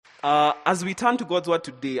As we turn to God's word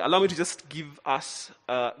today, allow me to just give us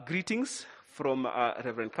greetings from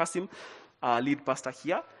Reverend Kasim, lead pastor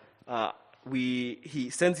here. He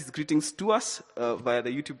sends his greetings to us via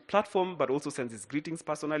the YouTube platform, but also sends his greetings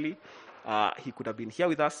personally. He could have been here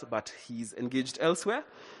with us, but he's engaged elsewhere.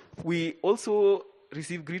 We also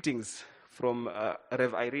receive greetings from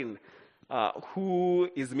Rev Irene,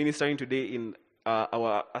 who is ministering today in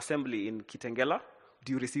our assembly in Kitengela.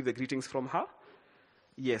 Do you receive the greetings from her?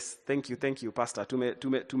 Yes, thank you, Pastor.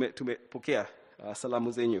 Pokea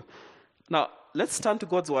salamu zenyu. Now, let's turn to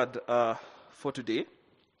God's word for today.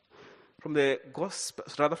 From the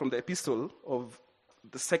epistle of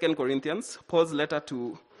the 2 Corinthians, Paul's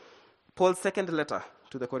second letter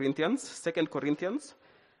to the Corinthians, 2 Corinthians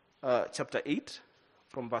chapter 8,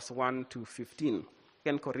 from verse 1 to 15.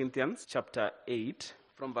 2 Corinthians chapter 8,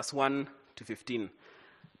 from verse 1 to 15.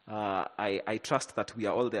 I trust that we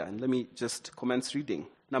are all there. And let me just commence reading.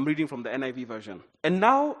 And I'm reading from the NIV version. And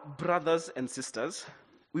now, brothers and sisters,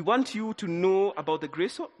 we want you to know about the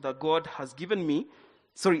grace that God has given me.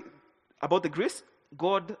 About the grace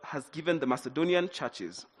God has given the Macedonian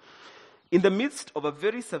churches. In the midst of a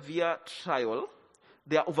very severe trial,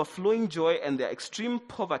 their overflowing joy and their extreme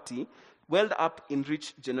poverty welled up in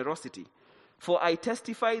rich generosity. For I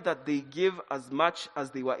testify that they gave as much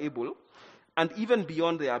as they were able, and even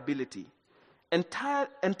beyond their ability.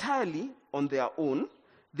 Entirely on their own,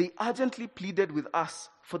 they urgently pleaded with us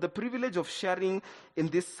for the privilege of sharing in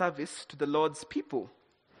this service to the Lord's people.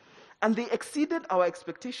 And they exceeded our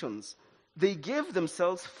expectations. They gave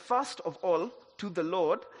themselves first of all to the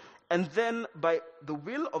Lord, and then by the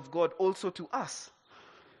will of God also to us.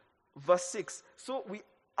 Verse 6, So we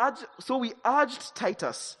urged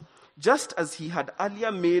Titus, just as he had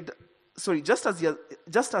earlier made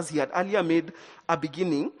a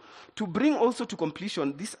beginning, to bring also to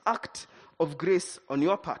completion this act of grace on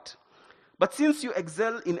your part. But since you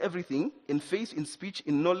excel in everything, in faith, in speech,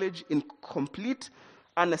 in knowledge, in complete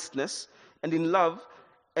earnestness, and in love,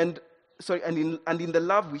 and in the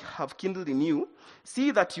love we have kindled in you,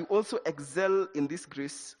 see that you also excel in this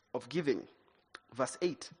grace of giving. Verse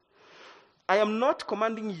 8. I am not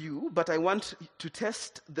commanding you, but I want to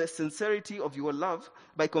test the sincerity of your love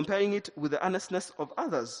by comparing it with the earnestness of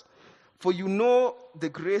others. For you know the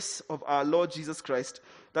grace of our Lord Jesus Christ,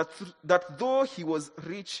 that though he was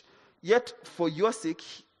rich, yet for your sake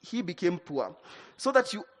he became poor, so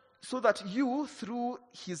that you through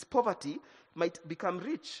his poverty might become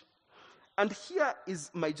rich. And here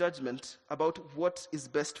is my judgment about what is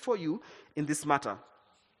best for you in this matter.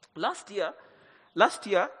 Last year,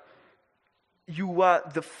 you were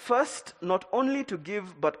the first not only to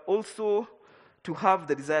give, but also to have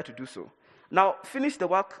the desire to do so. Now finish the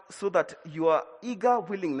work so that your eager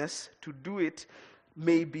willingness to do it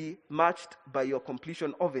may be matched by your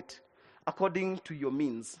completion of it, according to your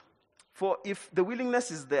means. For if the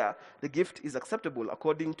willingness is there, the gift is acceptable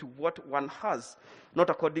according to what one has, not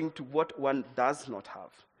according to what one does not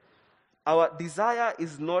have. Our desire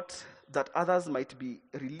is not that others might be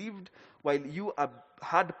relieved while you are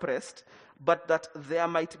hard pressed, but that there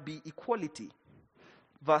might be equality.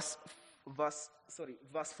 Verse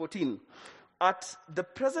 14. At the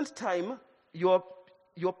present time, your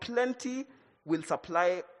plenty will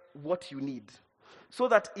supply what you need, so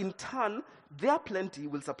that in turn, their plenty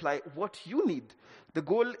will supply what you need. The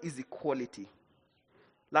goal is equality.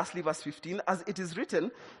 Lastly, verse 15, as it is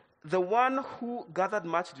written, the one who gathered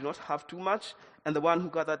much did not have too much, and the one who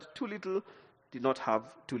gathered too little did not have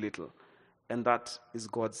too little. And that is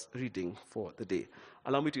God's reading for the day.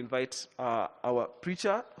 Allow me to invite our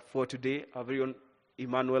preacher for today, our very own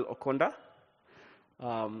Emmanuel Okonda.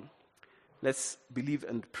 Let's believe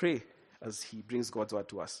and pray as he brings God's word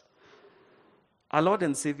to us. Our Lord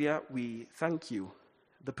and Savior, we thank you,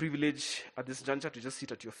 the privilege at this juncture to just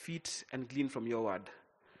sit at your feet and glean from your word,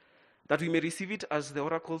 that we may receive it as the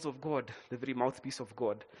oracles of God, the very mouthpiece of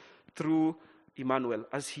God, through Emmanuel,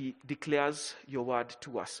 as he declares your word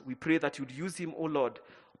to us. We pray that you'd use him, O Lord,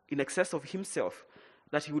 in excess of himself,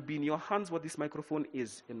 that he would be in your hands what this microphone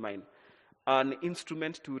is in mine, an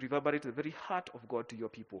instrument to reverberate the very heart of God to your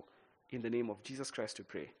people. In the name of Jesus Christ we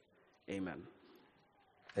pray. Amen.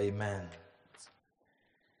 Amen.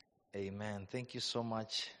 Amen. Thank you so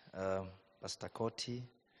much, Pastor Koti.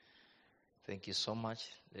 Thank you so much.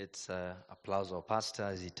 Let's applause our pastor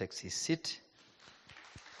as he takes his seat.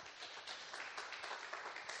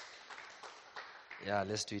 Yeah,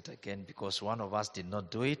 let's do it again because one of us did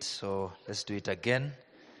not do it, so let's do it again.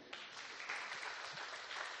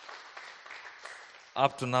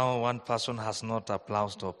 Up to now, one person has not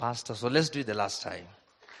applauded our pastor, so let's do it the last time.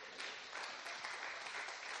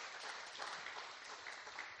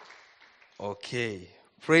 Okay.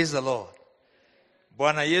 Praise the Lord.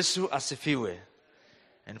 Bwana Yesu asifiwe.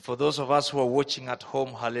 And for those of us who are watching at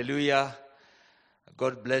home, hallelujah.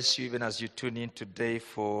 God bless you even as you tune in today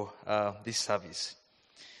for this service.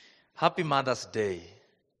 Happy Mother's Day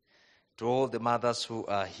to all the mothers who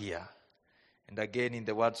are here. And again, in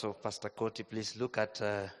the words of Pastor Koti, please look at,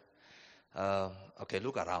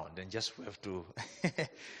 look around and just have to,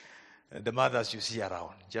 the mothers you see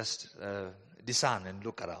around, just discern and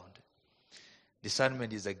look around.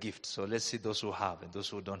 Discernment is a gift, so let's see those who have and those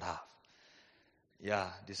who don't have. Yeah,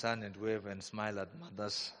 discern and wave and smile at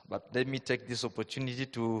mothers. But let me take this opportunity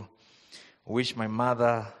to wish my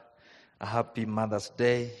mother a happy Mother's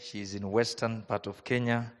Day. She's in western part of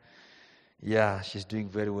Kenya. Yeah, she's doing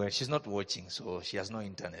very well. She's not watching, so she has no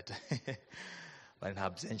internet. But in her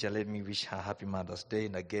absentia, let me wish her happy Mother's Day.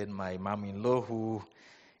 And again, my mom-in-law who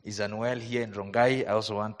is unwell here in Rongai, I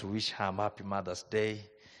also want to wish her a happy Mother's Day.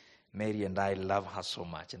 Mary and I love her so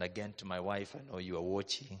much. And again, to my wife, I know you are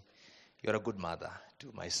watching. You're a good mother.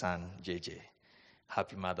 To my son, JJ,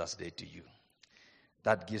 happy Mother's Day to you.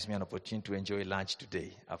 That gives me an opportunity to enjoy lunch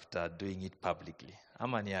today after doing it publicly.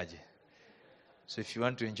 Ama ni aje? So if you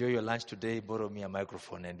want to enjoy your lunch today, borrow me a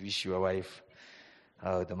microphone and wish your wife,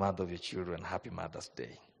 the mother of your children, happy Mother's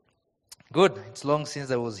Day. Good. It's long since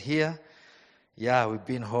I was here. Yeah, we've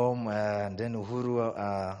been home, and then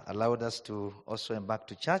Uhuru allowed us to also embark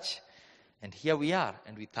to church. And here we are,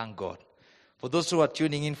 and we thank God. For those who are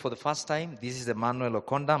tuning in for the first time, this is Emmanuel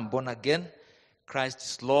Okonda. I'm born again. Christ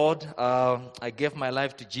is Lord. I gave my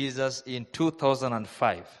life to Jesus in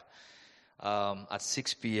 2005 at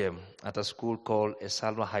 6 p.m. at a school called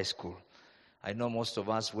Esalva High School. I know most of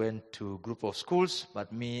us went to a group of schools,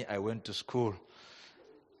 but me, I went to school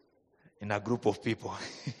in a group of people.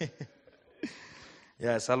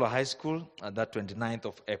 Yeah, Esalva High School at that 29th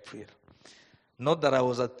of April. Not that I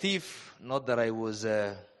was a thief, not that I was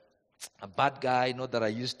a bad guy, not that I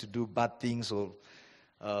used to do bad things or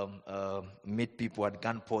meet people at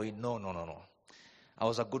gunpoint. No. I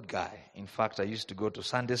was a good guy. In fact, I used to go to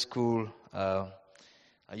Sunday school. I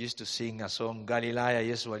used to sing a song, Galilaya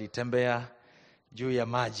Yesu alitembea juu ya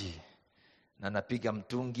maji na napiga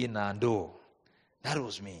mtungi na ndoo. That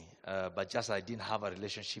was me. But just I didn't have a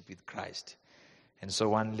relationship with Christ. And so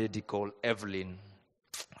one lady called Evelyn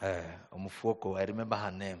Omufuoko, I remember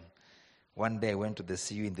her name. One day I went to the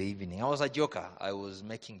CU in the evening. I was a joker. I was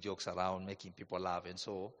making jokes around, making people laugh. And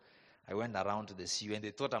so I went around to the CU and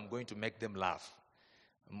they thought I'm going to make them laugh.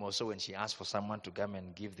 More so when she asked for someone to come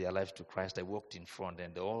and give their life to Christ, I walked in front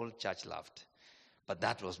and the whole church laughed. But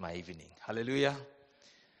that was my evening. Hallelujah.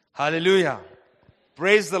 Hallelujah.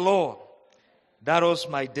 Praise the Lord. That was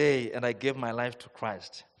my day and I gave my life to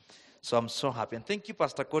Christ. So I'm so happy. And thank you,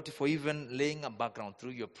 Pastor Koti, for even laying a background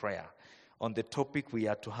through your prayer on the topic we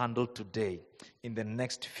are to handle today in the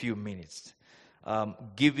next few minutes.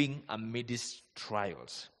 Giving amidst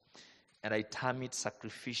trials. And I term it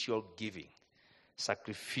sacrificial giving.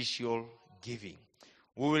 Sacrificial giving.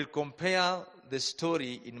 We will compare the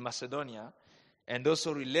story in Macedonia and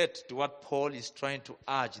also relate to what Paul is trying to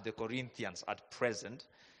urge the Corinthians at present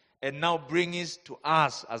and now bring it to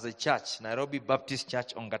us as a church, Nairobi Baptist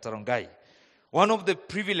Church Ongata Rongai. One of the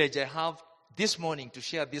privilege I have this morning to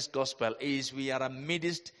share this gospel is we are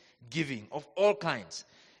amidst giving of all kinds.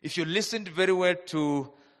 If you listened very well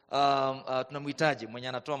to tunamwitaje mwenye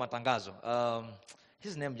anatoa matangazo,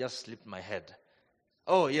 his name just slipped my head.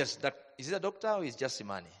 Oh yes, is it a doctor or is just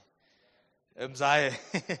Imani? Mzae.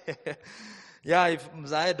 Yeah, if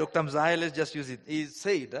Mzae, Dr. Mzae, let's just use it. He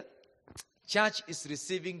said, church is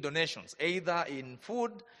receiving donations, either in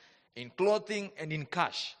food, in clothing, and in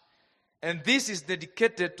cash. And this is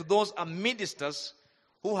dedicated to those ministers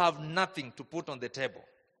who have nothing to put on the table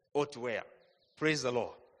or to wear. Praise the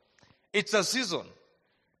Lord. It's a season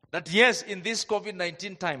that, yes, in these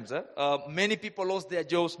COVID-19 times, many people lost their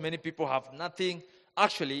jobs, many people have nothing.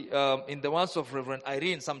 Actually, in the words of Reverend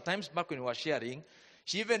Irene, sometimes back when we were sharing,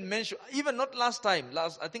 she even mentioned, even not last time,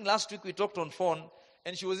 I think last week we talked on phone,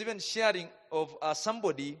 and she was even sharing of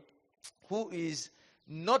somebody who is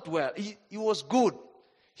not well. He was good.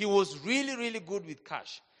 He was really, really good with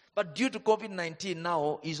cash. But due to COVID-19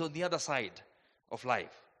 now, he's on the other side of life.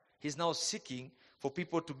 He's now seeking for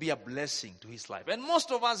people to be a blessing to his life. And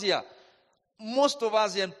most of us here,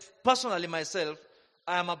 and personally myself,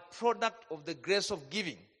 I am a product of the grace of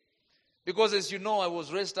giving. Because as you know, I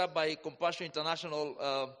was raised up by Compassion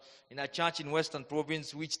International in a church in Western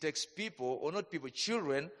Province which takes people, or not people,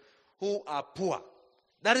 children who are poor.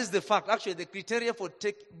 That is the fact. Actually, the criteria for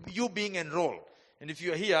you being enrolled. And if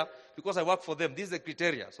you are here, because I work for them, this is the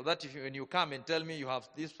criteria. So that when you come and tell me you have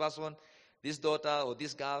this person, this daughter or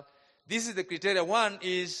this girl, This is the criteria. One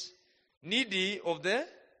is needy of the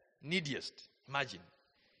neediest. Imagine.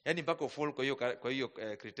 Yani mpaka fall kwa hiyo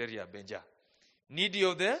criteria Benja. Needy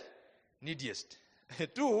of the neediest.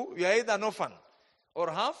 2, you are either an orphan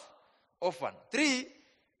or half orphan. 3,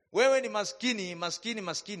 wewe ni maskini.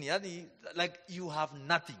 Yani, like you have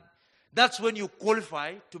nothing. That's when you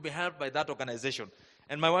qualify to be helped by that organization.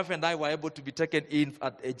 And my wife and I were able to be taken in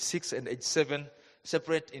at age 6 and age 7,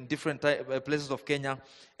 separate in different places of Kenya.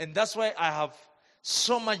 And that's why I have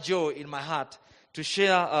so much joy in my heart to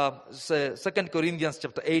share 2 Corinthians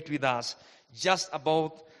chapter 8 with us, just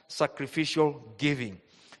about sacrificial giving.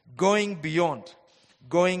 Going beyond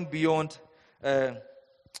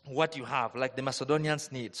what you have, like the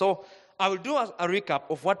Macedonians need. So I will do a recap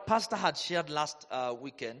of what Pastor had shared last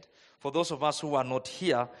weekend for those of us who are not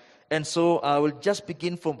here. And so I will just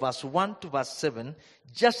begin from verse 1 to verse 7,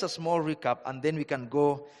 just a small recap, and then we can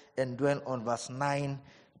go and dwell on verse 9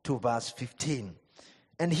 to verse 15.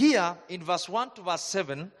 And here, in verse 1 to verse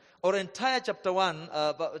 7, or entire chapter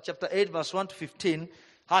 8, verse 1 to 15,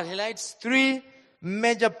 highlights 3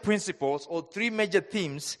 major principles or 3 major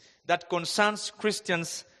themes that concerns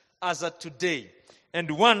Christians as of today. And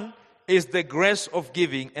 1 is the grace of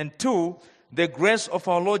giving, and 2, the grace of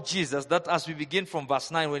our Lord Jesus, that as we begin from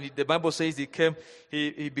verse 9, when the Bible says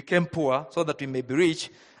he became poor so that we may be rich.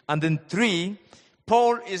 And then 3,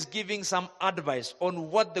 Paul is giving some advice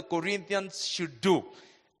on what the Corinthians should do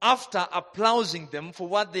after applauding them for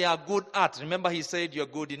what they are good at. Remember, he said, you're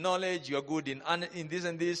good in knowledge, you're good in this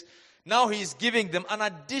and this. Now he's giving them an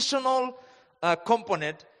additional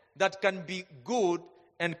component that can be good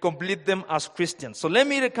and complete them as Christians. So let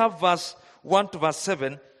me recap verse 1 to verse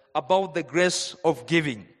 7 about the grace of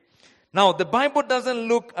giving. Now, the Bible doesn't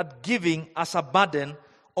look at giving as a burden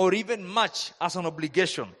or even much as an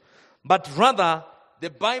obligation, but rather the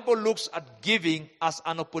Bible looks at giving as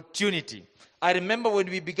an opportunity. I remember when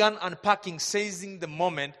we began unpacking, seizing the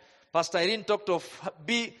moment, Pastor Irene talked of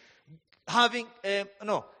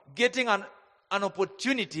getting an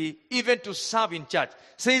opportunity even to serve in church.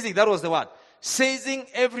 Seizing, that was the word. Seizing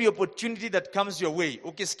every opportunity that comes your way.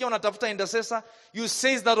 Ukisikia unatafuta intercessor, you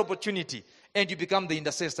seize that opportunity and you become the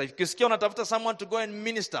intercessor. Ukisikia unatafuta someone to go and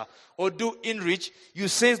minister or do enrich, you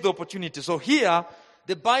seize the opportunity. So here,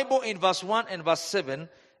 the Bible in verse 1 and verse 7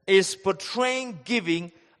 is portraying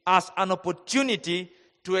giving as an opportunity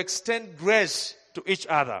to extend grace to each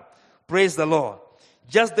other. Praise the Lord.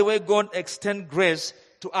 Just the way God extends grace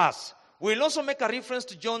to us. We'll also make a reference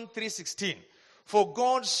to John 3:16. For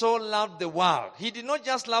God so loved the world. He did not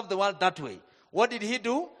just love the world that way. What did he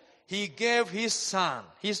do? He gave his son,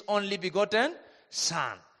 his only begotten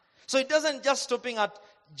son. So it doesn't just stopping at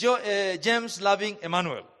James loving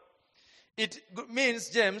Emmanuel. It means,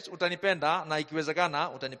 James, utanipenda na ikiwezekana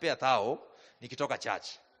utanipea thao nikitoka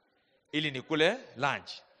church. Ili nikule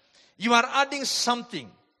lunch. You are adding something.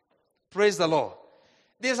 Praise the Lord.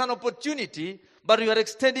 There's an opportunity, but you are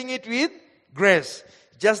extending it with grace.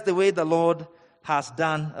 Just the way the Lord has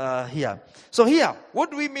done here. So here, what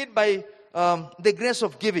do we mean by the grace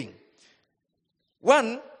of giving?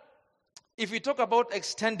 1, if we talk about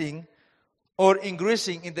extending or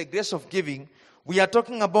increasing in the grace of giving, we are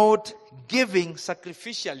talking about giving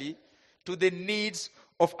sacrificially to the needs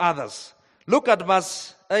of others. Look at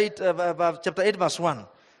verse 8, chapter 8, verse 1.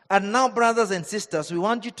 And now, brothers and sisters, we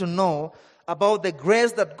want you to know about the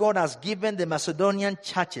grace that God has given the Macedonian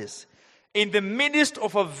churches. In the midst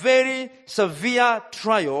of a very severe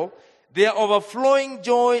trial, their overflowing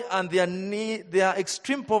joy and their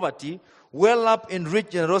extreme poverty well up in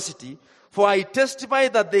rich generosity. For I testify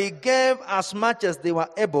that they gave as much as they were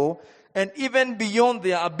able, and even beyond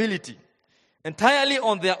their ability. Entirely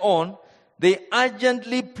on their own, they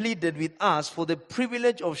urgently pleaded with us for the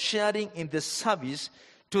privilege of sharing in the service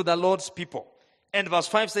to the Lord's people. And verse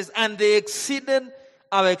 5 says, and they exceeded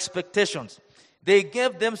our expectations. They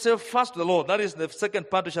gave themselves first to the Lord. That is the second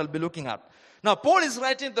part we shall be looking at. Now, Paul is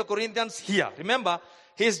writing to the Corinthians here. Remember,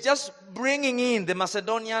 he's just bringing in the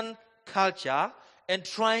Macedonian culture and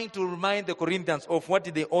trying to remind the Corinthians of what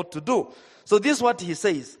they ought to do. So this is what he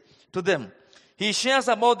says to them. He shares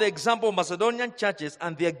about the example of Macedonian churches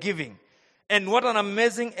and their giving. And what an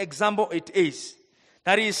amazing example it is.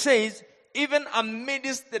 That he says, even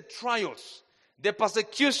amidst the trials, the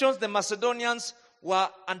persecutions the Macedonians were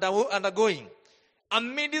undergoing,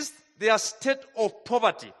 amidst their state of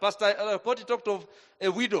poverty. Pastor Koti talked of a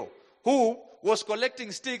widow who was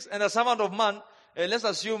collecting sticks, and a servant of man, let's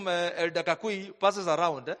assume Elder Kakui, passes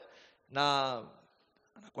around, na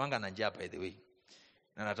anakuanga na njaa, by the way,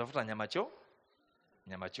 na natafuta nyama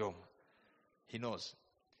choma. He knows.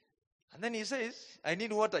 And then he says, I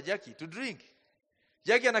need water, Jackie, to drink.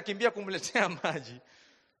 Jackie anakimbia kumletea maji.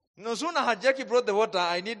 No sooner had Jackie brought the water,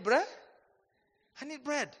 I need bread. I need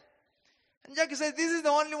bread. And Jackie says, this is the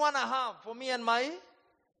only one I have for me and my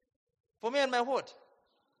what?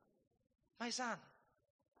 My son.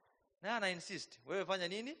 Now I insist. Wewe fanya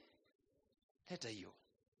nini? Leta hiyo.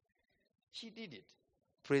 She did it.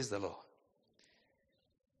 Praise the Lord.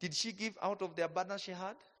 Did she give out of the abundance she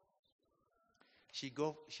had? She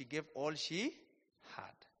gave all she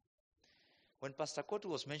had. When Pastor Kotu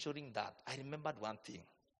was mentioning that, I remembered one thing.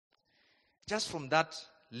 Just from that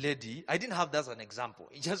lady, I didn't have that as an example.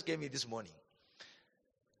 It just gave me this morning.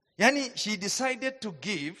 Yani, she decided to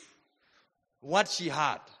give what she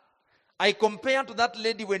had. I compare to that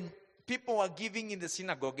lady when people were giving in the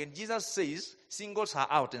synagogue, and Jesus says, singles her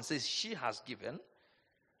out and says, she has given,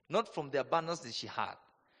 not from the abundance that she had,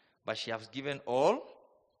 but she has given all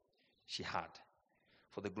she had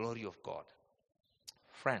for the glory of God.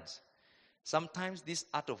 Friends, sometimes this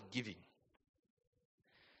art of giving,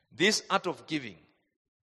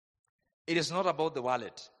 it is not about the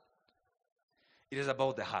wallet. It is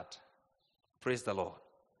about the heart. Praise the Lord.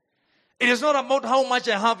 It is not about how much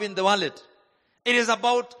I have in the wallet. It is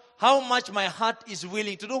about how much my heart is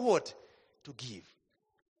willing to do what? To give.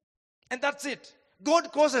 And that's it.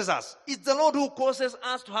 God causes us. It's the Lord who causes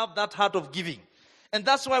us to have that heart of giving. And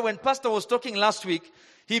that's why when Pastor was talking last week,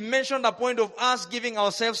 he mentioned the point of us giving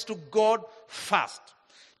ourselves to God first,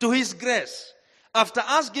 to His grace. After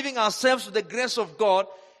us giving ourselves to the grace of God,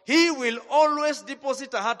 He will always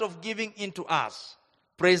deposit a heart of giving into us.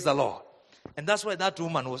 Praise the Lord. And that's why that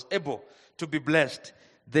woman was able to be blessed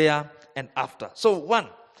there and after. So one,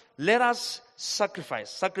 let us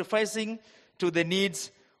sacrificing to the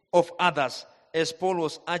needs of others, as Paul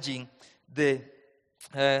was urging the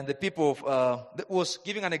people was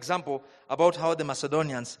giving an example about how the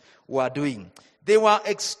Macedonians were doing. They were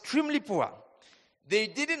extremely poor. They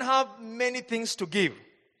didn't have many things to give.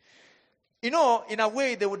 In a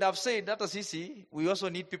way, they would have said, that is easy, we also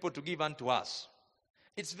need people to give unto us.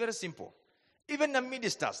 It's very simple. Even the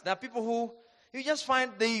ministers, there are people who you just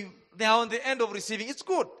find they are on the end of receiving. It's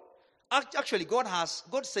good. Actually, God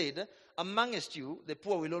said, amongst you, the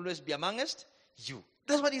poor will always be amongst you.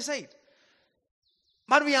 That's what He said.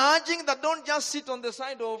 But we are urging that don't just sit on the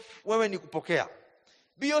side of wewe ni kupokea.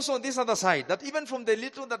 Be also on this other side, that even from the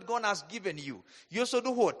little that God has given you, you also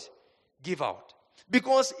do what? Give out.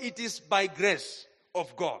 Because it is by grace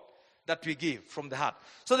of God that we give from the heart.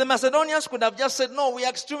 So the Macedonians could have just said, no, we are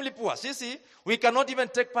extremely poor. See, we cannot even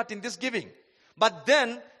take part in this giving. But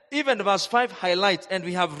then, even verse 5 highlights, and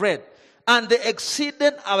we have read, and they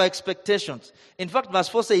exceeded our expectations. In fact, verse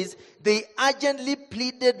 4 says, they urgently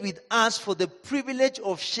pleaded with us for the privilege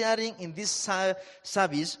of sharing in this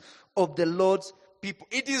service of the Lord's people.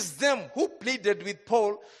 It is them who pleaded with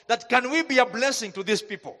Paul that can we be a blessing to these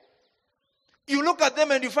people. You look at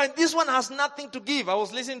them and you find this one has nothing to give. I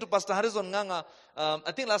was listening to Pastor Harrison Nganga,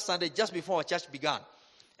 I think last Sunday, just before our church began.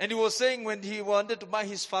 And he was saying when he wanted to buy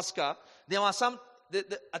his first car, there were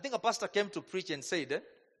I think a pastor came to preach and said,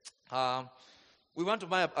 we want to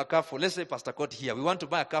buy a car for, let's say Pastor Koti here. We want to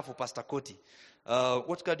buy a car for Pastor Koti.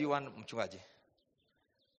 What car do you want, mchungaji?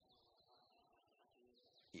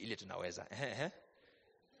 Ile tunaweza.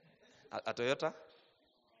 A Toyota?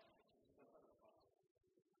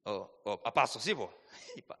 A Paso, sivyo?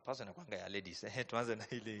 Paso inakuanga ya ladies. Tuanze na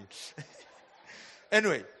ile.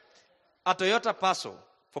 Anyway, a Toyota Paso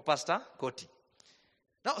for Pastor Koti.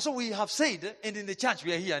 Now, so we have said, and in the church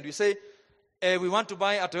we are here, and we say, we want to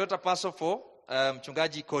buy a Toyota Paso for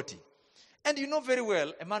Mchungaji Koti. And you know very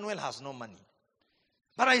well, Emmanuel has no money.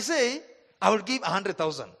 But I say, I will give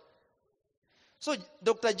 100,000. So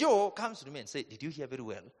Dr. Joe comes to me and says, did you hear very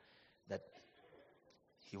well that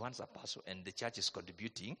he wants a Paso and the church is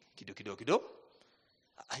contributing, kido.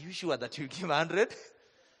 Are you sure that you give 100?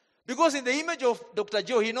 Because in the image of Dr.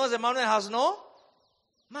 Joe, he knows Emmanuel has no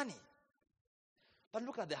money. But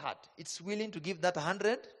look at the heart. It's willing to give that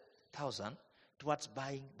 100,000 towards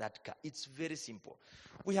buying that car. It's very simple.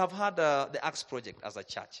 We have had the Acts project as a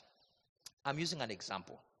church. I'm using an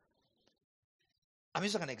example. I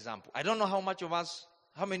don't know how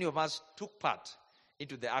many of us took part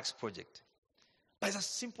into the Acts project. But it's a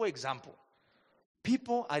simple example.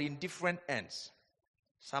 People are in different ends.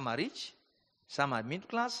 Some are rich, some are middle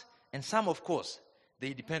class, and some, of course,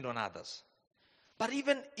 they depend on others. But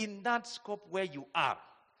even in that scope where you are,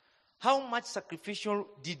 how much sacrificial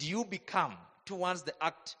did you become towards the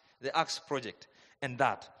Acts project and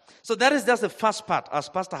that? So that is just the first part, as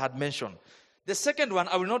Pastor had mentioned. The second one,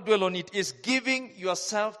 I will not dwell on it, is giving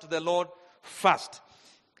yourself to the Lord first.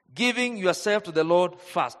 Giving yourself to the Lord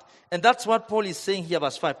first. And that's what Paul is saying here,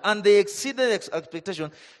 verse 5. And they exceeded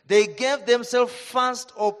expectation. They gave themselves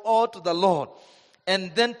first of all to the Lord,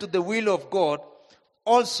 and then to the will of God,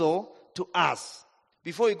 also to us.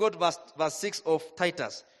 Before we go to verse 6 of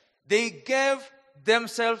Titus, they gave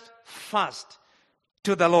themselves first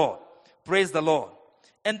to the Lord. Praise the Lord.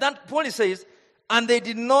 And then Paul says, and they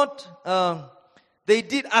did not, we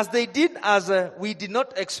did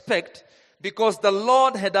not expect, because the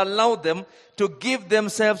Lord had allowed them to give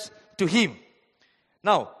themselves to Him.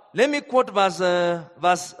 Now, let me quote verse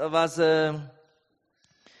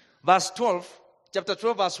 12, chapter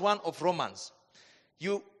 12, verse 1 of Romans.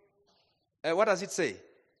 What does it say?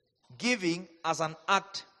 Giving as an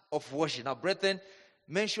act of worship. Now, brethren,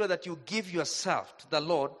 make sure that you give yourself to the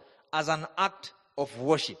Lord as an act of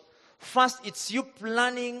worship. First, it's you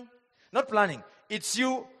it's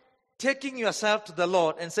you taking yourself to the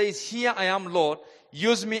Lord and says, here I am, Lord,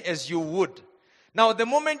 use me as you would. Now, the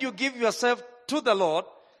moment you give yourself to the Lord,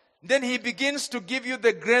 then He begins to give you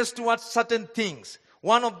the grace towards certain things.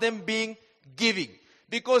 One of them being giving.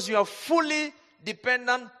 Because you are fully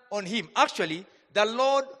dependent on Him. Actually, the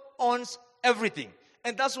Lord owns everything.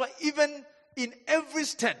 And that's why even in every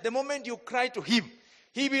step, the moment you cry to Him,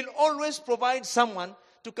 He will always provide someone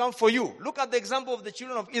to come for you. Look at the example of the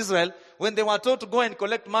children of Israel when they were told to go and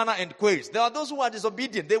collect manna and quails. There are those who are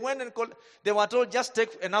disobedient. They went and they were told just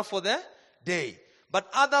take enough for the day. But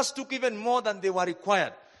others took even more than they were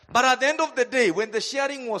required. But at the end of the day, when the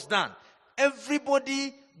sharing was done,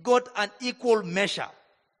 everybody got an equal measure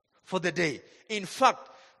for the day. In fact,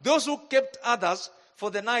 those who kept others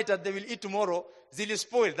for the night that they will eat tomorrow, they will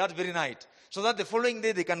spoil that very night. So that the following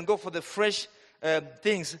day they can go for the fresh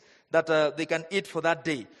things that they can eat for that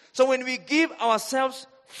day. So when we give ourselves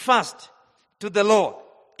first to the Lord,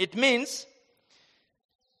 it means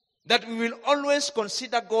that we will always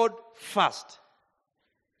consider God first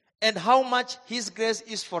and how much His grace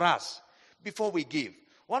is for us before we give.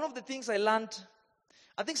 One of the things I learned,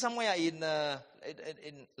 I think somewhere in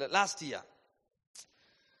last year,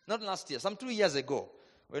 not last year, some 2 years ago,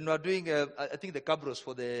 when we were doing, I think the cabros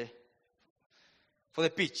for the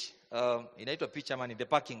pitch, inaitwa pitch ama in the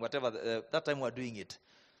parking, whatever, that time we were doing it,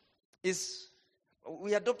 is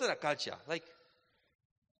we adopted a culture. Like,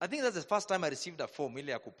 I think that's the first time I received a form, ile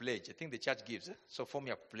ya pledge. I think the church gives, so form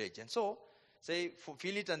ya pledge. And so, say,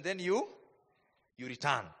 fill it and then you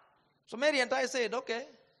return. So Mary and I said, okay,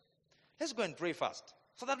 let's go and pray first,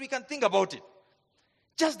 so that we can think about it.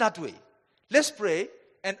 Just that way. Let's pray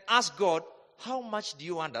and ask God, how much do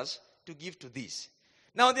you want us to give to this?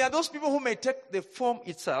 Now, there are those people who may take the form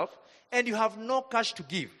itself and you have no cash to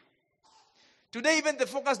give. Today, even the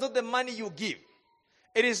focus is not the money you give.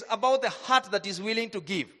 It is about the heart that is willing to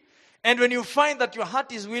give. And when you find that your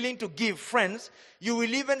heart is willing to give, friends, you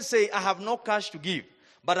will even say, I have no cash to give,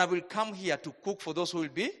 but I will come here to cook for those who will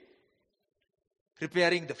be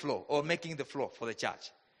preparing the floor or making the floor for the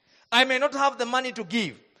church. I may not have the money to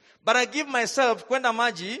give, but I give myself kwenda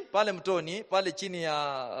maji, pale mtoni, pale chini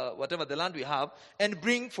ya whatever the land we have, and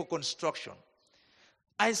bring for construction.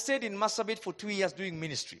 I stayed in Marsabit for 2 years doing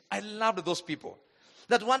ministry. I loved those people.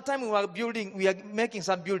 That one time we are making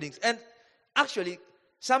some buildings. And actually,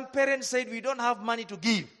 some parents said, we don't have money to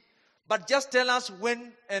give, but just tell us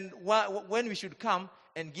when we should come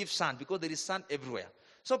and give sand, because there is sand everywhere.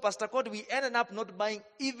 So Pastor Cody, we ended up not buying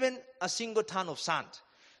even a single ton of sand.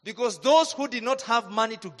 Because those who did not have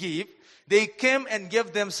money to give, they came and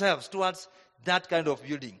gave themselves towards that kind of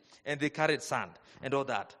building. And they carried sand and all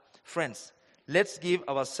that. Friends, let's give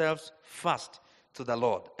ourselves first to the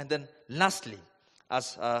Lord. And then lastly,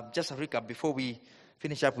 as just a recap before we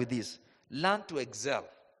finish up with this, learn to excel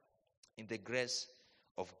in the grace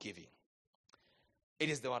of giving. It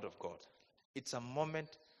is the word of God. It's a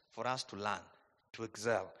moment for us to learn, to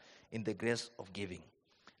excel in the grace of giving.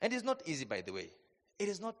 And it's not easy, by the way. It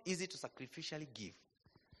is not easy to sacrificially give.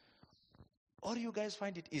 Or you guys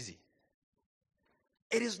find it easy?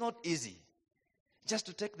 It is not easy just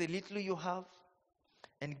to take the little you have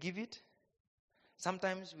and give it.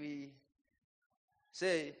 Sometimes we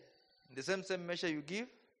say, in the same measure you give,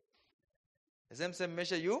 the same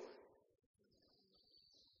measure you.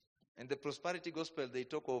 In the prosperity gospel, they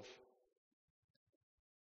talk of,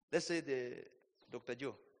 let's say Dr.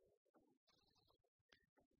 Joe,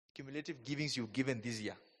 cumulative givings you've given this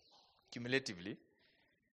year, cumulatively,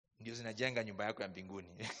 ndio zinajenga nyumba yako ya mbinguni.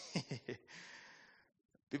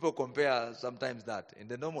 People compare sometimes that in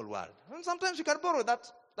the normal world. And sometimes you can borrow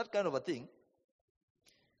that kind of a thing.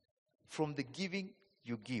 From the giving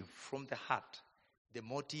you give, from the heart, the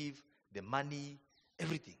motive, the money,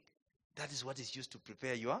 everything. That is what is used to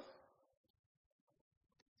prepare your.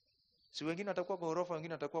 Si wengine watakuwa kwa ghorofa,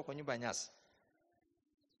 wengine watakuwa kwa nyumba ya nyasi.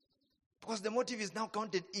 Because the motive is now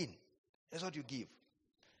counted in. That's what you give.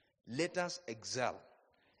 Let us excel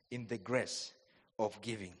in the grace of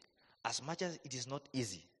giving. As much as it is not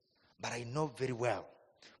easy, but I know very well.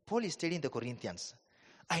 Paul is telling the Corinthians,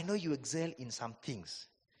 I know you excel in some things.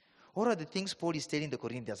 What are the things Paul is telling the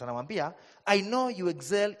Corinthians? Anamwambia, I know you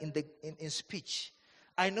excel in speech.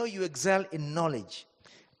 I know you excel in knowledge,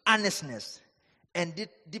 earnestness, and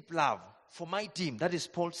deep love for my team. That is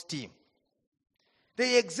Paul's team.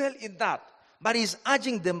 They excel in that. But he's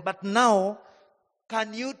urging them, but now,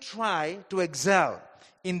 can you try to excel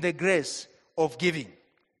in the grace of giving?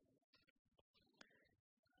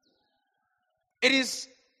 It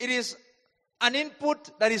is an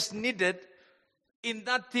input that is needed in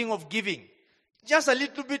that thing of giving. Just a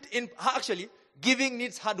little bit actually, giving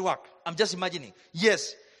needs hard work. I'm just imagining.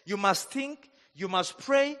 Yes, you must think, you must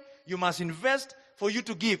pray, you must invest for you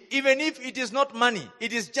to give. Even if it is not money,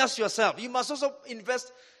 it is just yourself. You must also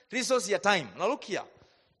invest resource, your time. Now look here.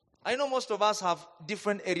 I know most of us have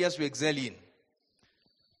different areas we excel in.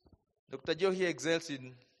 Dr. Joe here excels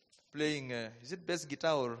in playing, is it bass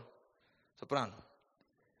guitar or soprano?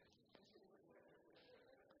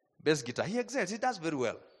 Bass guitar. He excels. He does very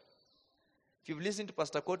well. If you've listened to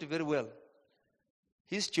Pastor Coty very well,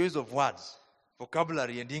 his choice of words,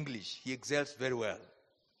 vocabulary and English, he excels very well.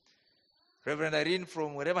 Reverend Irene,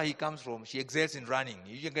 from wherever he comes from, she excels in running.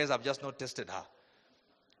 You guys have just not tested her.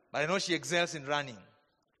 But I know she excels in running.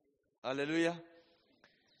 Hallelujah.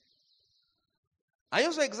 I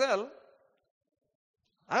also excel.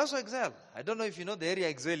 I don't know if you know the area I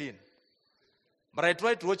excel in. But I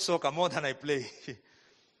try to watch soccer more than I play.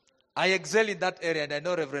 I excel in that area, and I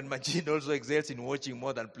know Reverend Majid also excels in watching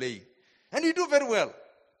more than playing. And you do very well.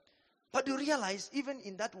 But you realize, even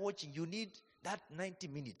in that watching, you need that 90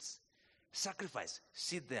 minutes. Sacrifice.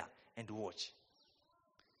 Sit there and watch.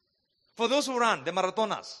 For those who run, the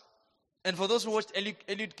marathoners, and for those who watched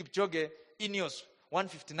Eliud Kipchoge, Ineos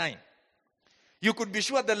 159, you could be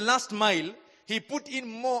sure the last mile, he put in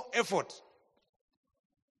more effort.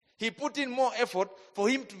 He put in more effort for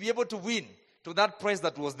him to be able to win to that prize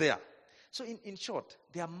that was there. So in short,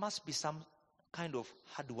 there must be some kind of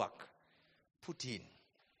hard work put in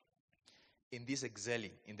this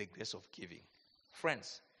excelling in the grace of giving.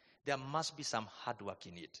 Friends, there must be some hard work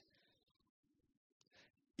in it.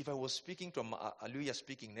 If I was speaking to a Hallelujah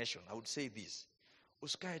speaking nation, I would say this.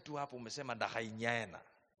 Usikae tu hapo umesema ndakainyana.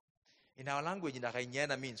 In our language,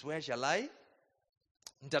 ndakainyana means where shall I?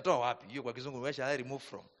 Nitatoa wapi? Hiyo kwa Kizungu, where shall I remove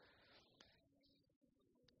from?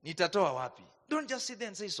 Nitatoa wapi? Don't just sit there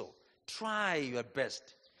and say so. Try your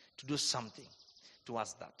best to do something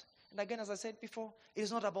towards that. And again, as I said before, it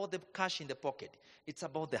is not about the cash in the pocket. It's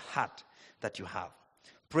about the heart that you have.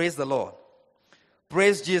 Praise the Lord.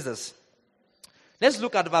 Praise Jesus. Let's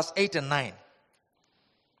look at verse 8 and 9.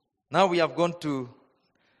 Now we have gone to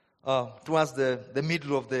towards the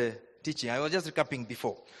middle of the teaching. I was just recapping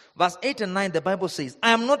before. Verse 8 and 9, the Bible says,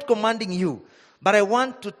 I am not commanding you, but I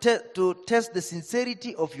want to test the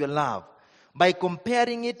sincerity of your love by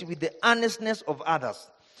comparing it with the earnestness of others.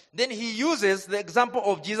 Then he uses the example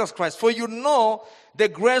of Jesus Christ. For you know the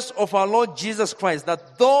grace of our Lord Jesus Christ,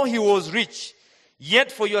 that though he was rich,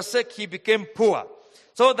 yet for your sake he became poor,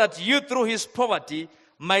 so that you through his poverty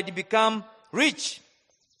might become rich.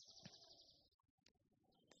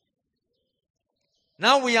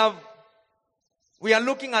 Now we are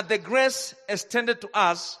looking at the grace extended to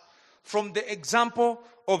us from the example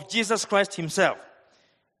of Jesus Christ himself.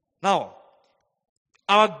 Now,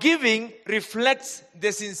 our giving reflects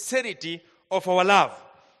the sincerity of our love.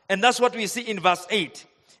 And that's what we see in verse 8.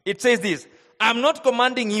 It says this, I'm not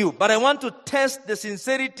commanding you, but I want to test the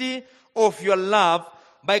sincerity of your love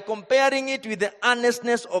by comparing it with the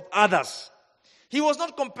earnestness of others. He was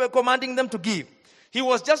not commanding them to give. He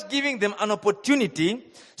was just giving them an opportunity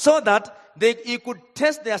so that he could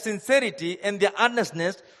test their sincerity and their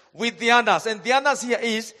earnestness with the others. And the others here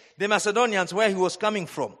is the Macedonians, where he was coming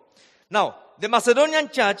from. Now, the Macedonian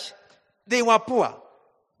church, they were poor.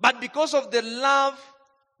 But because of the love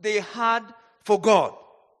they had for God,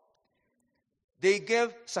 they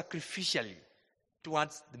gave sacrificially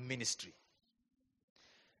towards the ministry.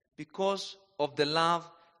 Because of the love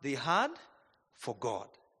they had for God.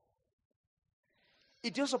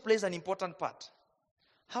 It also plays an important part.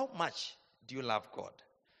 How much do you love God?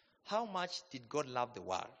 How much did God love the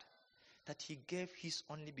world? That he gave his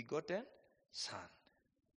only begotten Son.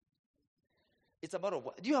 It's about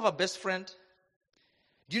what? Do you have a best friend?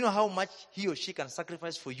 Do you know how much he or she can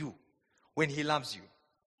sacrifice for you when he loves you?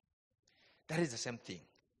 That is the same thing.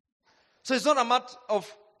 So it's not a matter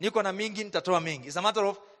of niko na mingi nitatoa mingi. It's a matter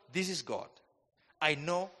of this is God. I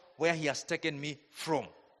know where he has taken me from.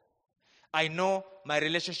 I know my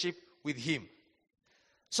relationship with him.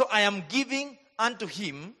 So I am giving unto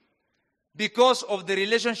him because of the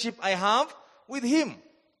relationship I have with him,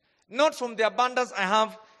 not from the abundance I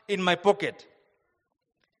have in my pocket.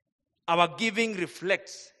 Our giving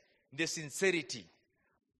reflects the sincerity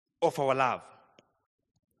of our love.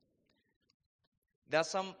 There are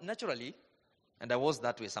some, naturally, and I was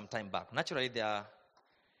that way some time back, naturally there are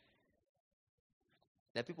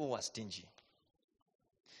people who are stingy.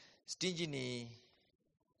 Stingy ni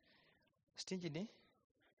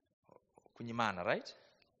kunyimana, right?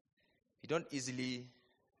 You don't easily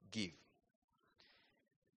give.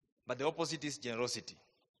 But the opposite is generosity.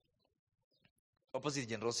 Opposite is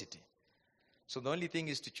generosity. So the only thing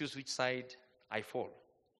is to choose which side I fall.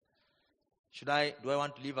 Do I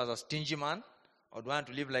want to live as a stingy man? Or do I want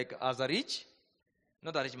to live like as a rich?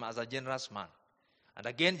 Not a rich man, as a generous man. And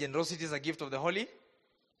again, generosity is a gift of the Holy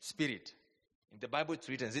Spirit. In the Bible it's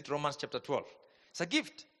written, is it Romans chapter 12? It's a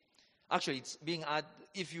gift. Actually, it's being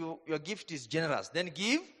if your gift is generous, then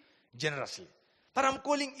give generously. But I'm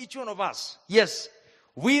calling each one of us, yes,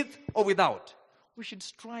 with or without, we should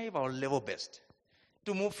strive our level best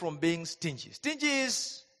to move from being stingy. Stingy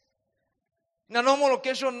is, in a normal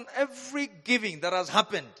occasion, every giving that has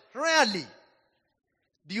happened, rarely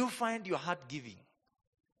do you find your heart giving.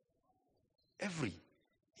 Every.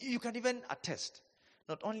 You can even attest,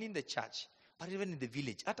 not only in the church, but even in the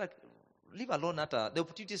village. Leave alone, the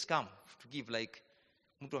opportunities come to give, like,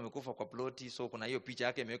 mtu amekufa kwa ploti, so kuna hiyo picha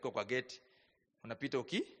yake imewekwa kwa gate, unapita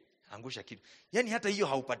angusha kitu. Yani hata hiyo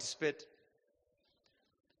hauparticipate.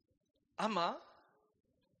 Ama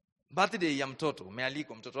birthday ya mtoto,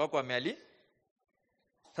 umealikwa, mtoto wako amealikwa.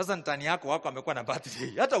 Sasa ntani wako amekuwa na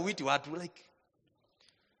birthday. Hata uiti watu, like,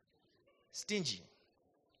 stingy.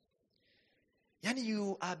 Yani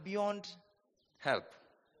you are beyond help.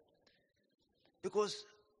 Because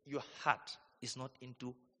your heart is not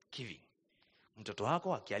into giving. Mtoto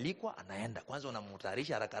wako akialikwa anaenda, kwanza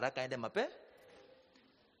unamtayarisha haraka aende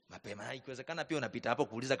mapema. Ikiwezekana pia unapita hapo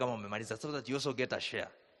kuuliza kama umemaliza, so that you also get a share.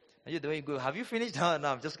 And the way you go, have you finished?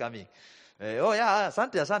 No, I'm just coming. Oh yeah,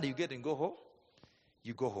 asante, you get and go home.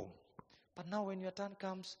 You go home. But now when your turn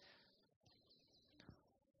comes,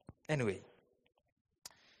 anyway,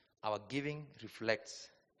 our giving reflects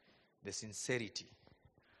the sincerity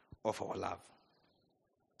of our love.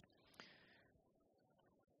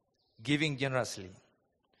 Giving generously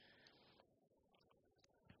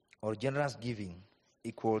or generous giving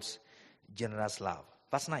equals generous love.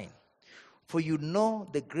 Verse 9. For you know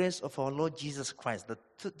the grace of our Lord Jesus Christ, that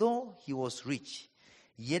though he was rich,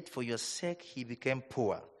 yet for your sake he became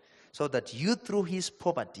poor, so that you through his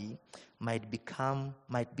poverty might become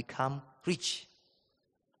rich.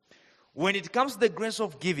 When it comes to the grace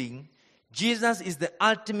of giving, Jesus is the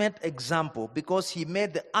ultimate example because he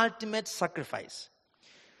made the ultimate sacrifice.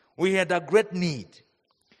 We had a great need.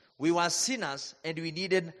 We were sinners and we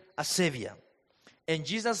needed a savior. And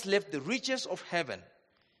Jesus left the riches of heaven.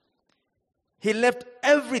 He left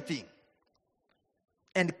everything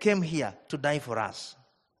and came here to die for us.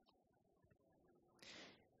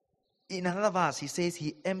 In another verse, he says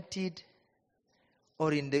he emptied,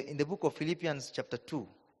 or in the book of Philippians chapter 2,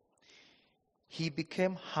 he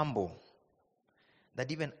became humble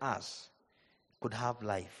that even us could have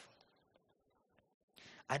life.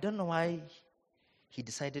 I don't know why he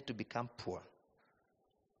decided to become poor.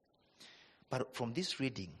 But from this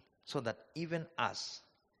reading, so that even us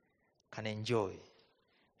can enjoy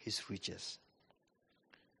his riches.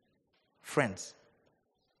 Friends,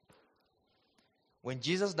 when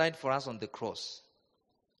Jesus died for us on the cross,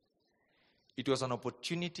 it was an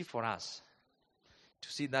opportunity for us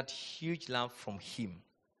to see that huge love from him.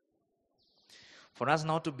 For us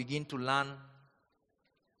now to begin to learn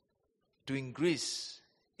to increase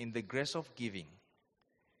in the grace of giving.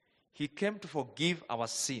 He came to forgive our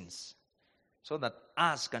sins so that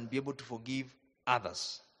us can be able to forgive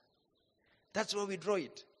others. That's where we draw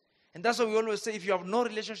it. And that's why we always say, if you have no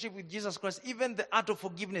relationship with Jesus Christ, even the art of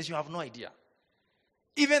forgiveness, you have no idea.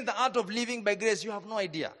 Even the art of living by grace, you have no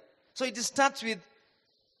idea. So it starts with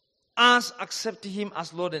us accepting him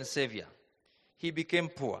as Lord and Savior. He became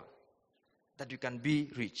poor, that you can be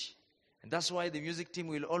rich. And that's why the music team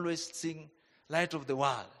will always sing, Light of the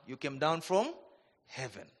World, you came down from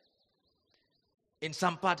heaven. In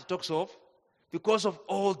some part it talks of, because of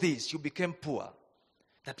all this, you became poor,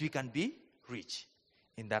 that we can be rich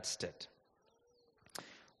in that state.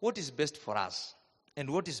 What is best for us and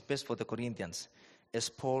what is best for the Corinthians, as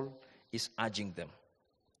Paul is urging them?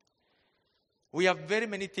 We have very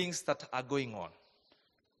many things that are going on.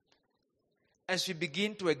 as we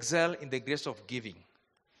begin to excel in the grace of giving,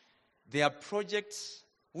 there are projects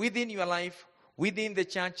within your life, within the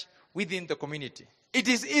church, within the community. It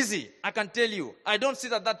is easy, I can tell you. I don't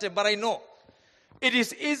sit at that table, but I know. It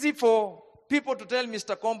is easy for people to tell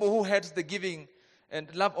Mr. Kombo, who heads the giving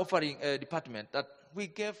and love offering department, that we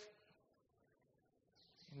gave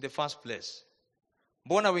in the first place.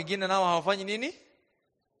 Mbona wengine nao hawafanyi nini?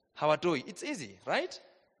 Hawatoi. It's easy, right?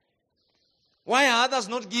 Why are others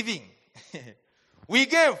not giving? We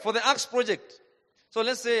gave for the Acts project. So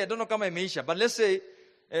let's say, I don't know kama imeisha, but let's say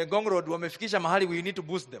Ngong Road wamefikisha mahali we need to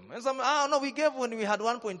boost them. And some, no, we gave when we had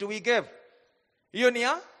 1.2, we gave. Hiyo ni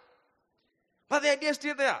ya? But the idea is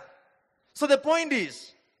still there. So the point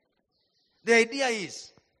is, the idea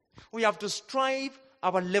is, we have to strive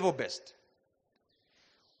our level best.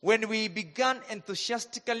 When we began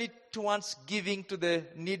enthusiastically towards giving to the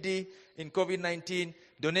needy in COVID-19,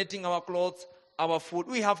 donating our clothes, our food,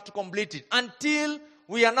 we have to complete it until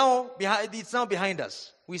we are now behind. It's now behind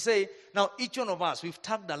us. We say, now each one of us, we've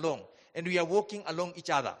tagged along and we are walking along each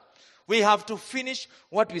other. We have to finish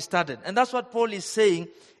what we started. And that's what Paul is saying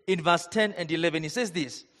in verse 10 and 11. He says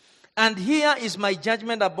this, and here is my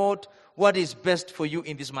judgment about what is best for you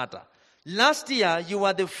in this matter. Last year, you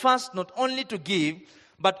were the first not only to give,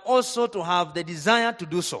 but also to have the desire to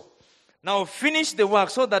do so. Now finish the work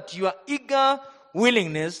so that your eager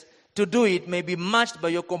willingness to do it may be matched by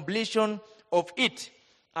your completion of it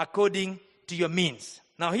according to your means.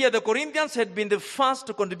 Now here the Corinthians had been the first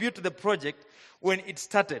to contribute to the project when it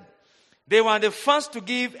started. They were the first to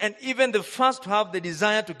give and even the first to have the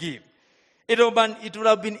desire to give. It would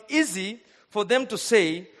have been easy for them to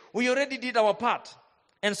say, we already did our part,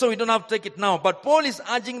 and so we don't have to take it now. But Paul is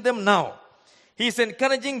urging them now. He's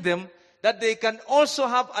encouraging them that they can also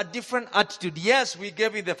have a different attitude. Yes, we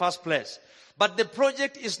gave in the first place, but the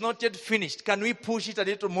project is not yet finished. Can we push it a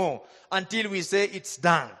little more until we say it's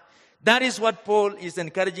done? That is what Paul is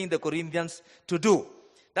encouraging the Corinthians to do.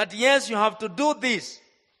 That yes, you have to do this.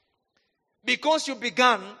 Because you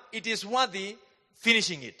began, it is worthy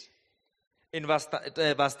finishing it. In verse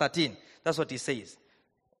 13, that's what he says.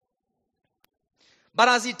 But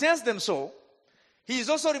as he tells them so, he is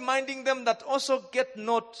also reminding them that also get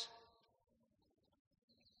note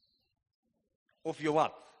of your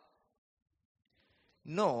worth.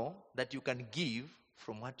 Know that you can give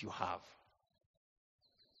from what you have.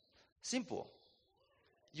 Simple.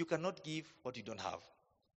 You cannot give what you don't have.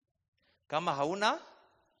 Kama hauna,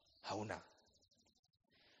 hauna.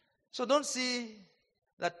 So don't see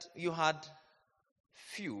that you had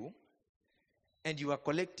few and you are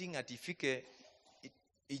collecting at ifike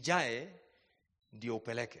ijae ndio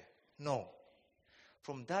upeleke. No.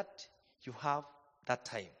 From that you have that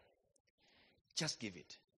time. Just give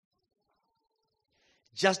it.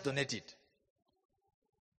 Just donate it.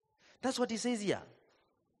 That's what he says here.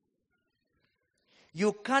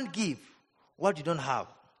 You can't give what you don't have.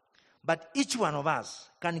 But each one of us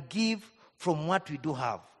can give from what we do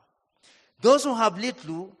have. Those who have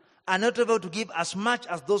little are not able to give as much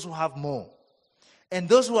as those who have more. And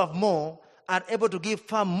those who have more are able to give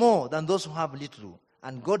far more than those who have little.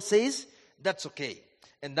 And God says, that's okay.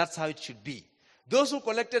 And that's how it should be. Those who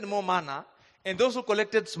collected more manna and those who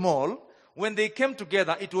collected small, when they came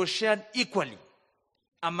together, it was shared equally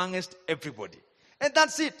amongst everybody. And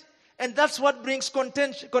that's it. And that's what brings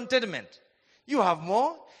contentment. You have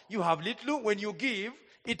more, you have little. When you give,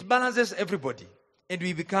 it balances everybody. And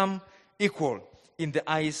we become equal in the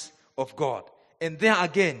eyes of God. And there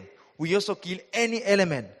again, we also kill any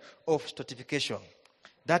element of stratification.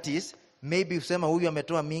 That is, maybe usema huyu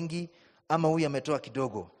ametoa mingi, ama huyu ametoa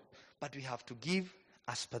kidogo. But we have to give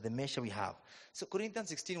as per the measure we have. So Corinthians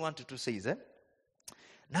 16, 1-2 says,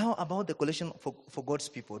 now about the collection for God's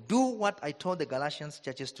people. Do what I told the Galatians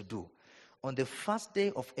churches to do. On the first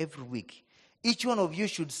day of every week, each one of you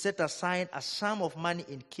should set aside a sum of money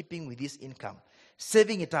in keeping with his income,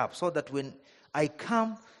 saving it up so that when I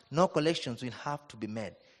come, no collections will have to be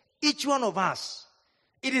made. Each one of us,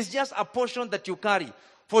 it is just a portion that you carry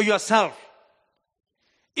for yourself.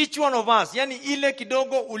 Each one of us, yani ile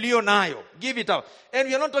kidogo ulio nayo, give it out. And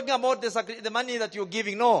we are not talking about the money that you're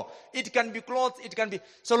giving. No, it can be clothes, it can be,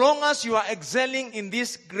 so long as you are excelling in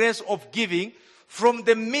this grace of giving from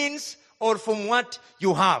the means or from what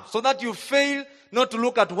you have, so that you fail not to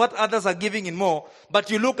look at what others are giving in more, but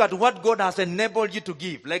you look at what God has enabled you to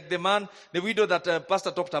give. Like the widow that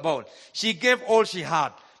Pastor talked about. She gave all she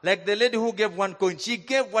had. Like the lady who gave 1 coin, she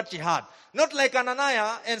gave what she had. Not like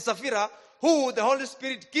Ananias and Sapphira, who the Holy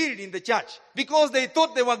Spirit killed in the church because they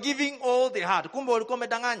thought they were giving all they had. Kumbe walikuwa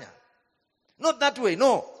wamedanganya. Not that way,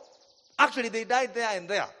 no. Actually, they died there and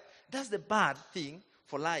there. That's the bad thing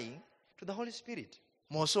for lying, to the Holy Spirit.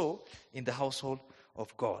 More so in the household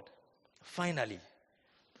of God. Finally,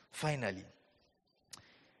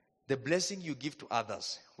 the blessing you give to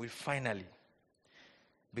others will finally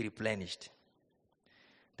be replenished.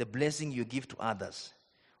 The blessing you give to others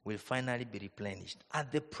will finally be replenished.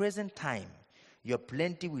 At the present time, your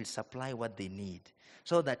plenty will supply what they need,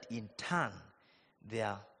 so that in turn,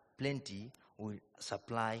 their plenty will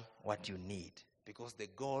supply what you need. Because the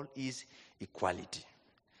goal is equality.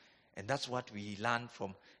 And that's what we learn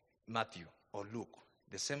from Matthew or Luke.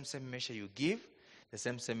 The same measure you give, the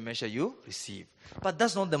same measure you receive. But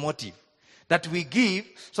that's not the motive. That we give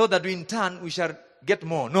so that in turn we shall get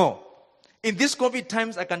more. No. In these COVID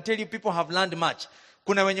times, I can tell you people have learned much.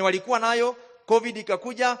 Kuna wenye walikuwa nayo, COVID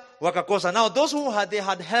ikakuja, wakakosa. Now those who they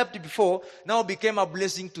had helped before, now became a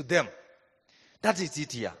blessing to them. That is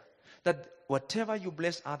it here. That whatever you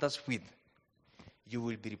bless others with, you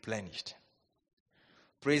will be replenished.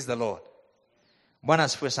 Praise the Lord. Bwana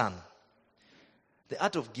asifiwe sana. The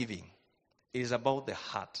art of giving is about the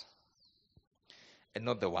heart and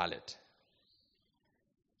not the wallet.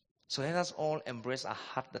 So let us all embrace a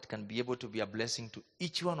heart that can be able to be a blessing to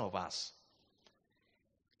each one of us.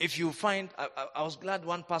 If you find, I was glad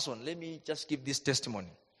one person, let me just give this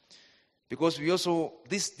testimony. Because we also,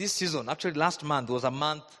 this season, actually last month was a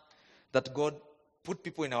month that God put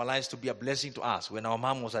people in our lives to be a blessing to us when our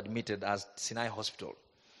mom was admitted at Sinai Hospital.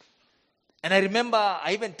 And I remember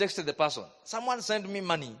I even texted the person. Someone sent me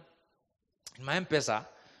money in my M-Pesa.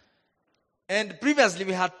 And previously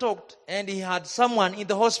we had talked and he had someone in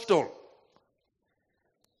the hospital.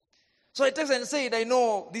 So I texted and said, I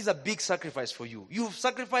know this is a big sacrifice for you. You've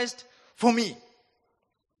sacrificed for me.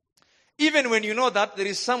 Even when you know that there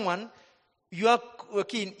is someone, your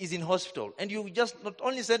kin is in hospital. And you just not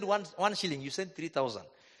only send one shilling, you send 3,000.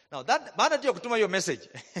 Now that, baada ya kutuma your message,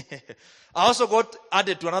 I also got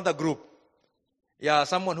added to another group. Yeah,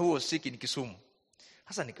 someone who was sick in Kisumu.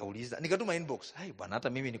 Sasa nikauliza, nikatuma inbox. Hai bwana,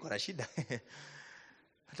 hata mimi niko na shida.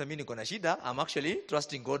 Hata mimi niko na shida. I'm actually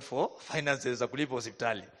trusting God for finances za kulipa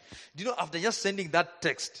hospitali. Do you know, after just sending that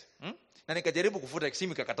text, na nikajaribu kufuta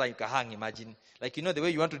simu ikakataa ikahang, imagine. Like, you know, the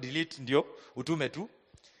way you want to delete ndio utume tu.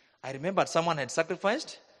 I remembered someone had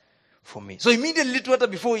sacrificed for me. So immediately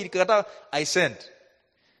before ikakataa, I sent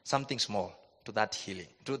something small to that healing,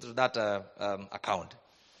 to that account.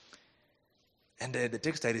 And the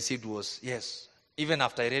text I received was, yes, even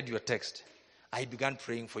after I read your text, I began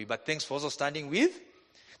praying for you. But thanks for also standing with.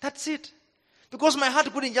 That's it. Because my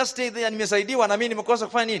heart couldn't just stay there. Nimesaidiwa na mimi nimekosa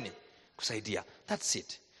kufanya nini? Kusaidia. That's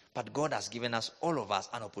it. But God has given us, all of us,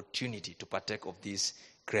 an opportunity to partake of this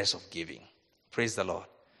grace of giving. Praise the Lord.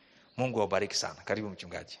 Mungu awabariki sana. Karibu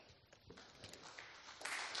mchungaji.